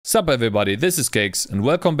Sup everybody, this is Cakez and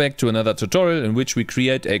welcome back to another tutorial in which we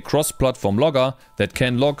create a cross-platform logger that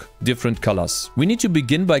can log different colors. We need to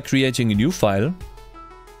begin by creating a new file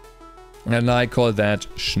and I call that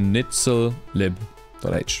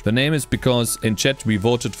schnitzellib.h. The name is because in chat we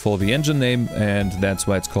voted for the engine name and that's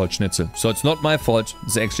why it's called Schnitzel. So it's not my fault,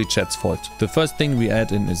 it's actually chat's fault. The first thing we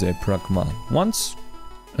add in is a pragma once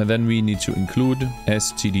and then we need to include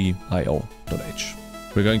stdio.h.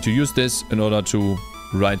 We're going to use this in order to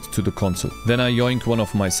write to the console. Then I yoink one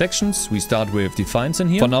of my sections. We start with defines in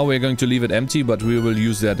here. For now we're going to leave it empty, but we will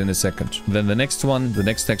use that in a second. Then the next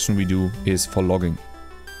section we do is for logging.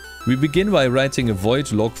 We begin by writing a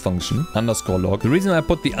void log function, underscore log. The reason I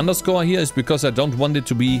put the underscore here is because I don't want it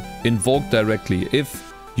to be invoked directly. If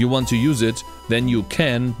you want to use it, then you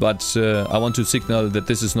can, but I want to signal that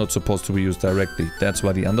this is not supposed to be used directly. That's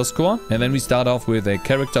why the underscore. And then we start off with a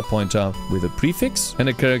character pointer with a prefix and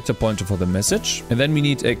a character pointer for the message. And then we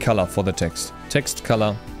need a color for the text. Text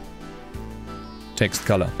color. Text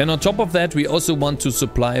color. And on top of that, we also want to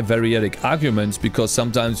supply variadic arguments because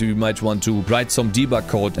sometimes we might want to write some debug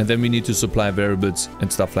code and then we need to supply variables and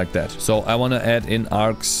stuff like that. So I want to add in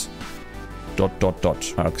args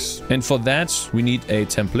args. And for that, we need a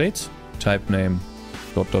template. Type name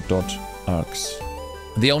args.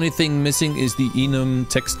 The only thing missing is the enum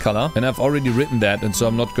text color, and I've already written that, and so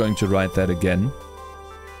I'm not going to write that again.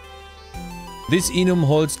 This enum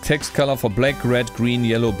holds text color for black, red, green,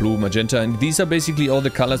 yellow, blue, magenta, and these are basically all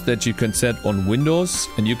the colors that you can set on Windows,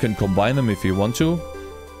 and you can combine them if you want to.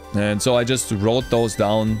 And so I just wrote those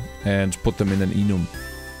down and put them in an enum.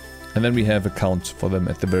 And then we have a count for them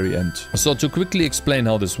at the very end. So to quickly explain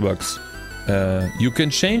how this works, you can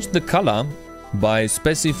change the color by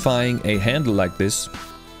specifying a handle like this.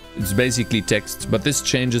 It's basically text, but this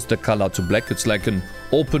changes the color to black. It's like an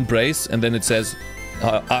open brace and then it says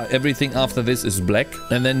everything after this is black.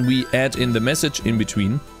 And then we add in the message in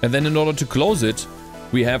between. And then in order to close it,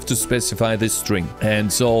 we have to specify this string. And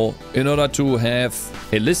so in order to have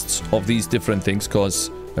a list of these different things, because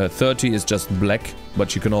 30 is just black,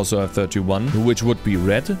 but you can also have 31, which would be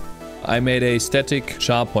red. I made a static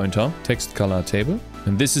char pointer text color table,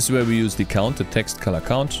 and this is where we use the count, the text color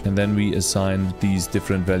count, and then we assign these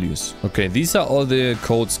different values. Okay, these are all the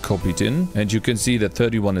codes copied in, and you can see that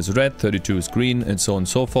 31 is red, 32 is green, and so on and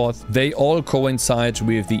so forth. They all coincide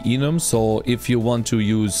with the enum, so if you want to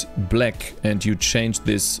use black and you change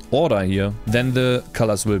this order here, then the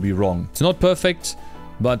colors will be wrong. It's not perfect,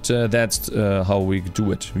 but that's how we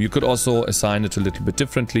do it. You could also assign it a little bit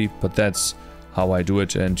differently, but that's how I do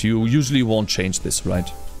it, and you usually won't change this, right?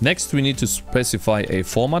 Next, we need to specify a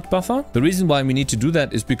format buffer. The reason why we need to do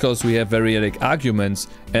that is because we have variadic arguments,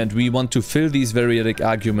 and we want to fill these variadic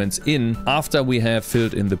arguments in after we have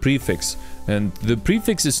filled in the prefix. And the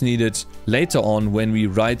prefix is needed later on when we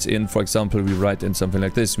write in, for example, we write in something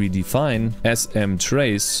like this. We define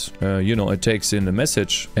smtrace, it takes in a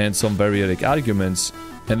message and some variadic arguments.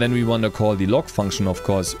 And then we want to call the log function, of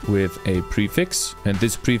course, with a prefix. And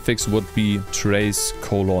this prefix would be trace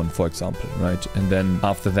colon, for example, right? And then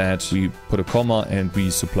after that, we put a comma and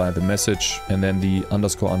we supply the message. And then the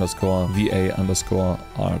underscore va underscore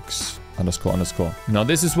args underscore. Now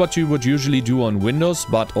this is what you would usually do on Windows,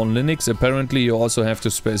 but on Linux, apparently you also have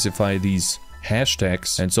to specify these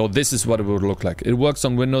hashtags, and so this is what it would look like. It works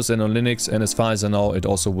on Windows and on Linux, and as far as I know, it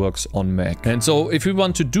also works on Mac. And so if we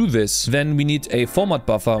want to do this, then we need a format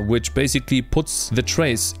buffer which basically puts the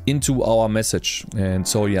trace into our message. And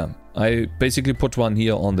so yeah, I basically put one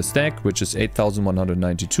here on the stack, which is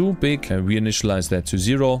 8192 big, and we initialize that to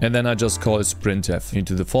 0, and then I just call sprintf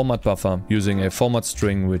into the format buffer using a format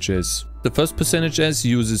string, which is the first %s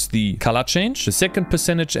uses the color change, the second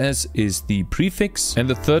 %s is the prefix, and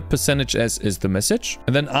the third %s is the message.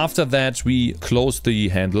 And then after that, we close the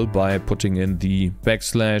handle by putting in the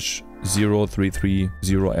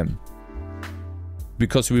 \0330m.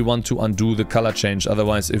 Because we want to undo the color change.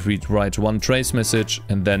 Otherwise, if we write one trace message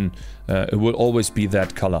and then it will always be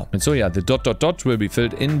that color. And so yeah, the ... will be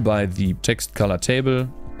filled in by the text color table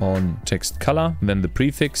on text color, then the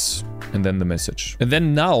prefix, and then the message. And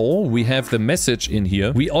then now we have the message in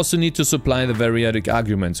here. We also need to supply the variadic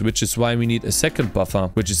arguments, which is why we need a second buffer,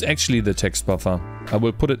 which is actually the text buffer. I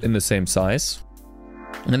will put it in the same size.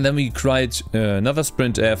 And then we create another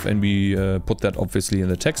sprintf and we put that obviously in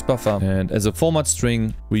the text buffer. And as a format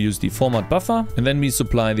string, we use the format buffer and then we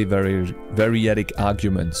supply the variadic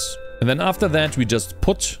arguments. And then after that, we just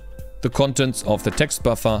put the contents of the text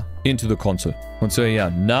buffer into the console. And so yeah,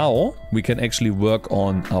 now we can actually work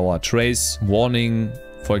on our trace warning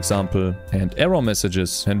for example, and error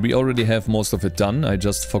messages. And we already have most of it done. I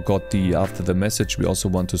just forgot after the message, we also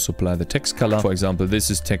want to supply the text color. For example, this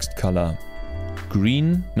is text color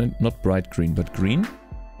green, not bright green, but green.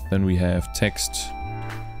 Then we have text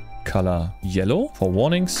color yellow for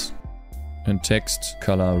warnings and text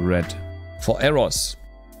color red for errors.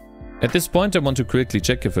 At this point, I want to quickly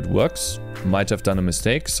check if it works. Might have done a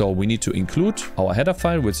mistake, so we need to include our header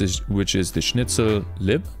file, which is the schnitzel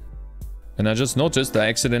lib. And I just noticed I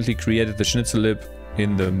accidentally created the schnitzel lib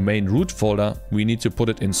in the main root folder. We need to put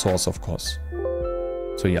it in source, of course.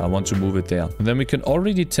 So yeah, I want to move it there. And then we can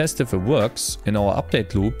already test if it works. In our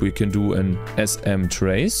update loop, we can do an SM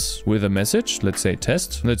trace with a message. Let's say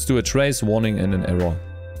test. Let's do a trace, warning, and an error.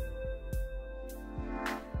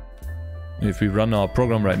 If we run our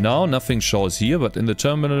program right now, nothing shows here, but in the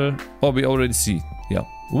terminal, oh, we already see. Yeah,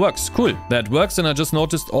 works. Cool. That works, and I just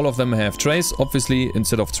noticed all of them have trace. Obviously,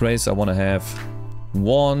 instead of trace, I want to have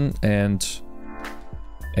warn and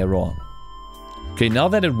error. Okay, now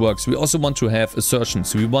that it works, we also want to have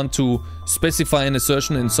assertions. We want to specify an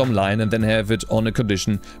assertion in some line and then have it on a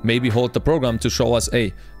condition. Maybe hold the program to show us,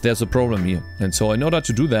 hey, there's a problem here. And so in order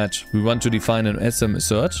to do that, we want to define an SM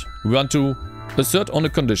assert. We want to assert on a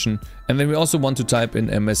condition, and then we also want to type in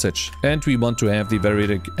a message, and we want to have the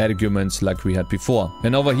varied arguments like we had before.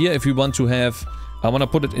 And over here, if we want to have, I want to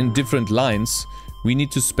put it in different lines, we need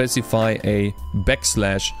to specify a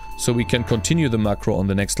backslash so we can continue the macro on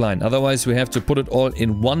the next line. Otherwise, we have to put it all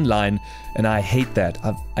in one line, and I hate that.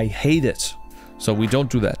 I hate it. So we don't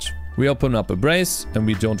do that. We open up a brace, and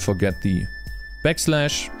we don't forget the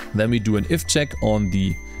backslash. Then we do an if check on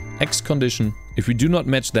the X condition. If we do not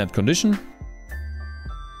match that condition,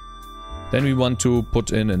 then we want to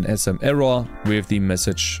put in an SM error with the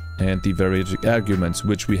message and the varied arguments,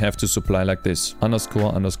 which we have to supply like this,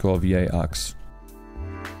 underscore VA args.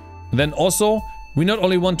 Then also, we not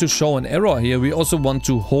only want to show an error here, we also want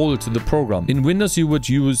to hold the program. In Windows, you would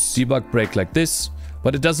use debug break like this,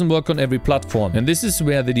 but it doesn't work on every platform. And this is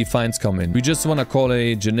where the defines come in. We just want to call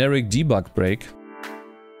a generic debug break.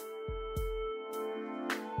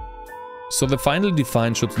 So the final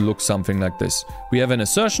define should look something like this. We have an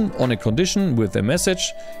assertion on a condition with a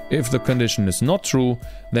message. If the condition is not true,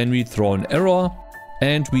 then we throw an error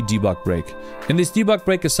and we debug break. And this debug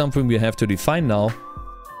break is something we have to define now.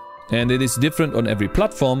 And it is different on every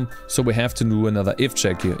platform, so we have to do another if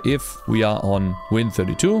check here. If we are on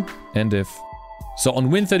Win32 and if. So on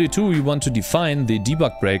Win32 we want to define the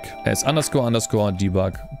debug break as underscore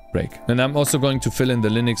debug break. And I'm also going to fill in the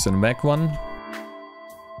Linux and Mac one.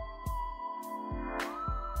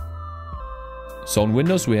 So on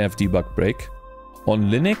Windows we have debug break. On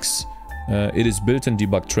Linux it is built-in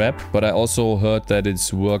debug trap, but I also heard that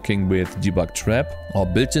it's working with debug trap or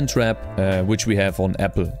built-in trap, which we have on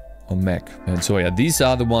Apple, on Mac. And so yeah, these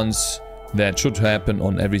are the ones that should happen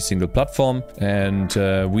on every single platform, and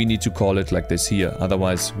we need to call it like this here,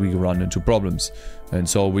 otherwise we run into problems. And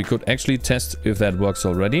so we could actually test if that works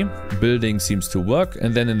already. Building seems to work,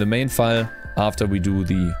 and then in the main file, after we do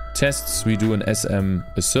the tests, we do an SM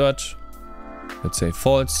assert, let's say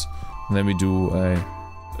false, and then we do a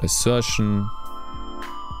assertion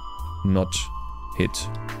not hit.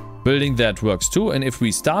 Building that works too, and if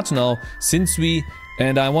we start now, since we,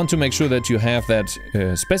 and I want to make sure that you have that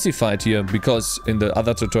specified here, because in the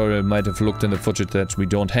other tutorial you might have looked in the footage that we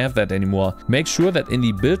don't have that anymore. Make sure that in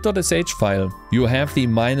the build.sh file you have the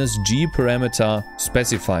 -g parameter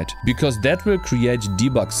specified, because that will create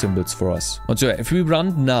debug symbols for us. And so if we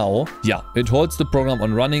run now, yeah, it holds the program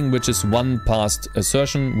on running, which is one past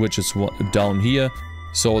assertion, which is down here.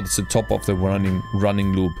 So it's the top of the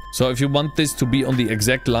running loop. So if you want this to be on the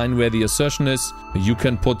exact line where the assertion is, you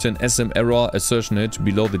can put an SM error assertion it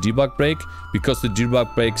below the debug break, because the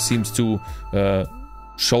debug break seems to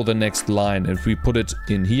show the next line. If we put it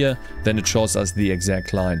in here, then it shows us the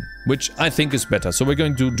exact line, which I think is better. So we're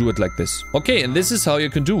going to do it like this. Okay, and this is how you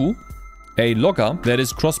can do a logger that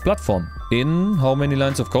is cross-platform in how many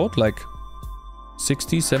lines of code? Like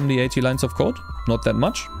 60, 70, 80 lines of code. Not that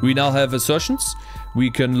much. We now have assertions. We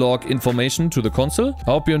can log information to the console.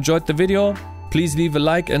 I hope you enjoyed the video. Please leave a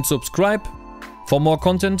like and subscribe for more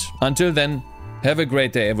content. Until then, have a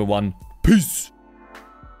great day, everyone. Peace.